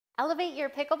Elevate your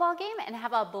pickleball game and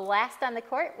have a blast on the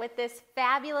court with this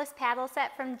fabulous paddle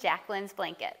set from Jacqueline's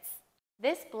Blankets.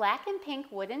 This black and pink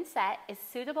wooden set is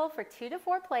suitable for 2 to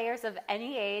 4 players of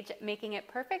any age, making it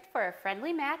perfect for a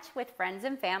friendly match with friends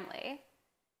and family.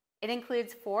 It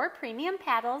includes 4 premium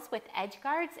paddles with edge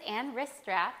guards and wrist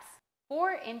straps,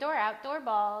 4 indoor-outdoor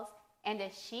balls, and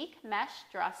a chic mesh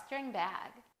drawstring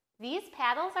bag. These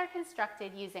paddles are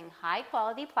constructed using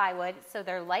high-quality plywood, so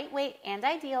they're lightweight and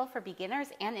ideal for beginners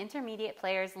and intermediate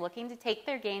players looking to take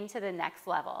their game to the next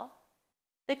level.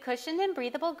 The cushioned and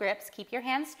breathable grips keep your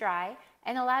hands dry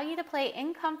and allow you to play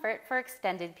in comfort for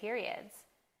extended periods.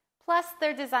 Plus,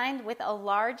 they're designed with a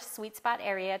large sweet spot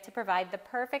area to provide the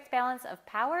perfect balance of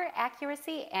power,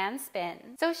 accuracy, and spin.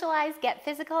 Socialize, get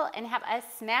physical, and have a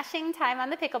smashing time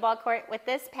on the pickleball court with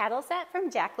this paddle set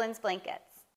from Jacqueline's Blankets.